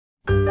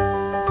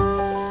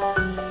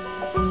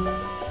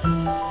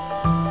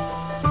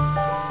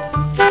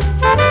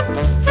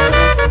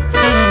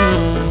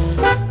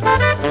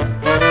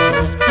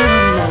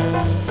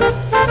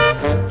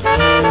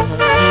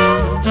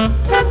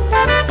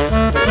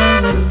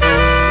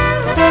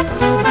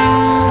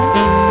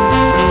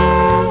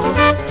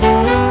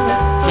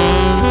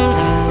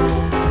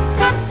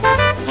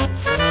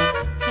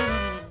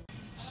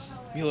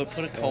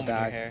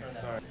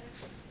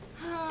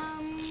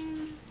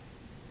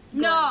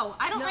No,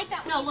 I don't like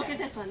that one. No, look at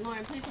this one.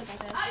 Lauren, please look at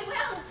this. I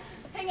will.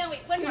 Hang on,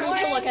 wait. One more.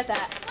 Lauren, look at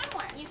that.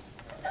 One more. You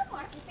still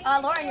more.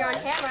 Lauren, you're on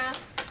camera.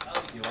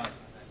 You are.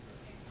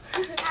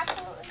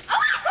 Absolutely.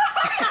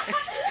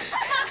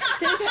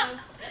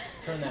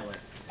 Turn that way.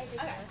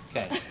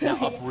 Okay. Now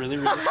up really,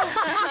 really fast.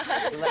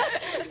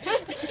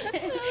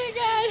 Oh my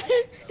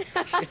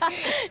god.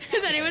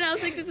 Does anyone else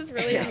think this is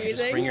really amusing?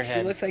 Just bring your head.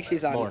 She looks like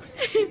she's on. More.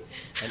 She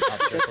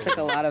just took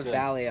a lot of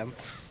Valium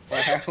for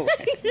her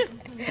weight.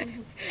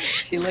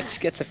 She looks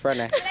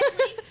schizophrenic.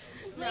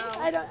 No,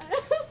 I don't.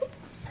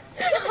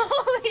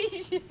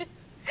 Holy shit.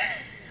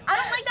 I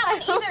don't like that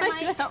one either,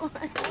 Mike. That one.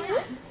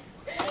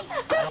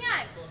 Hang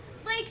on.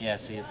 Like, Yeah,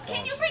 see, it's gone.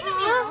 can you bring the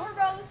mirror over,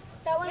 Rose?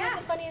 That one was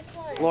the funniest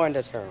one. Lauren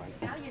does her one.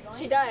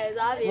 She does,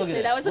 Look obviously.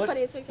 at That was this. the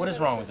funniest picture. What is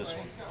wrong with this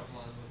one?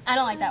 I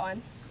don't like that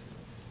one.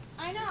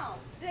 I know.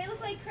 They look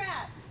like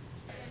crap.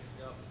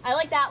 I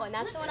like that one.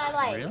 That's the one I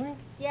like. Really?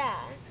 Yeah.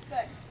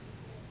 Good.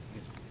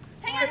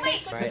 Hang on,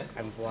 wait. Right,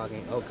 I'm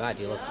vlogging. Oh god,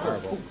 you look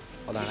horrible.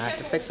 Hold on, I have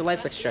to fix the light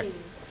fixture.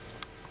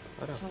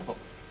 What up?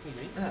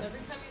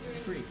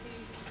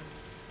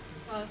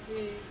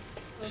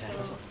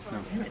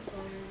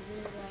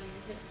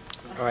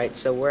 Alright,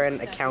 so we're in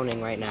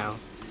accounting right now.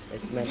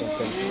 It's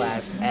Mendelssohn's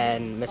class,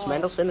 and Miss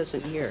Mendelssohn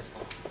isn't here.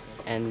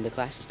 And the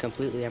class is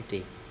completely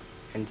empty.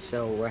 And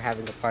so we're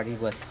having a party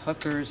with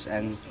hookers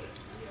and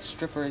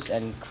strippers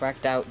and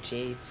cracked out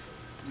Jades.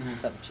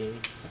 What's up,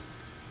 Jade?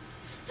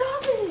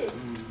 Stop it.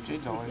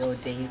 Jade's always. Yo,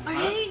 Dave.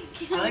 I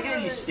like how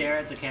you stare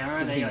at the camera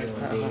and then you're Yo,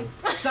 like, Dave.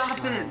 stop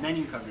it, and then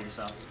you cover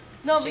yourself.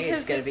 No, Jade's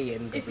because gonna be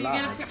in the if you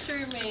get a vlog.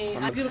 picture of me,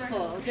 I'm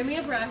beautiful. Give me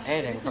a brush.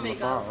 Anything some from the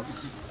makeup.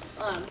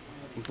 vlog.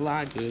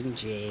 Vlogging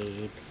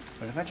Jade.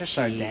 What if I just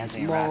start She's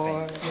dancing and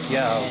more rapping?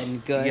 than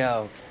good.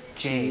 Yo,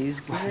 Jade. She's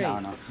great.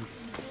 No.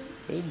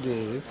 Hey,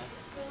 Dave.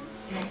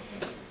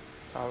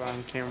 It's all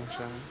on camera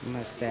showing.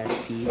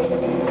 Mustache Pete.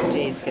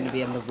 Jade's gonna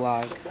be in the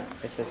vlog.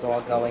 This is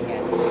all going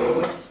in.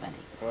 Where's Miss Benny?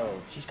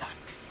 Whoa. She's gone.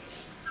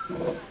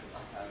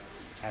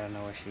 I don't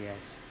know where she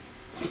is.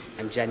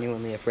 I'm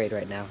genuinely afraid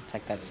right now. It's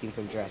like that scene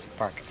from Jurassic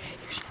Park.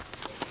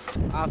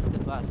 Off the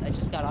bus. I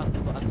just got off the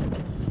bus.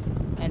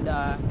 And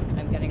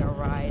I'm getting a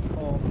ride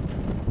home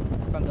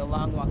from the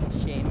long walk of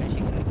shame, as you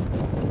can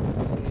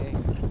see.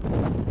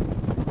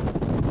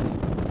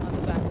 On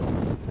the back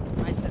of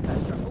my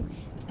semester. Oh,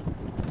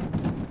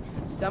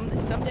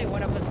 someday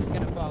one of us is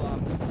gonna fall off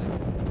this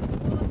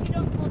thing. Well, if you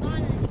don't hold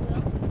on, then you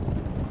will.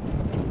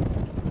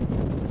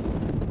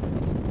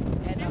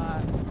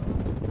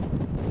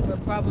 And we're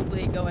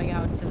probably going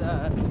out to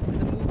the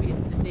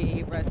movies to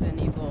see Resident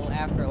Evil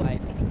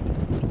Afterlife,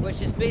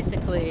 which is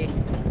basically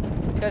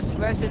because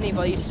Resident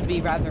Evil I used to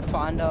be rather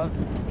fond of,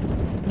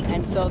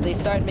 and so they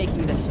started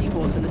making the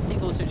sequels, and the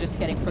sequels are just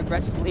getting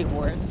progressively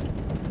worse.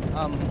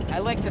 I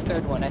like the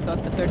third one. I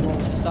thought the third one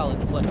was a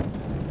solid flip.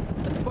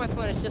 But the fourth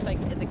one is just like,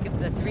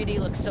 the 3D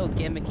looks so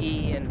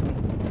gimmicky, and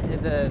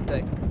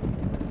the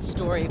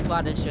story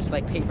plot is just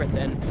like paper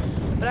thin.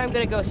 But I'm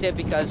gonna go see it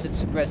because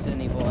it's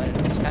Resident Evil, and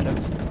it's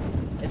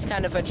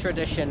kind of a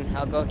tradition.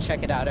 I'll go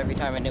check it out every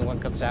time a new one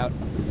comes out.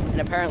 And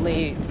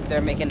apparently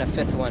they're making a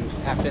fifth one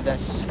after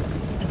this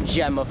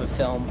gem of a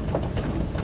film.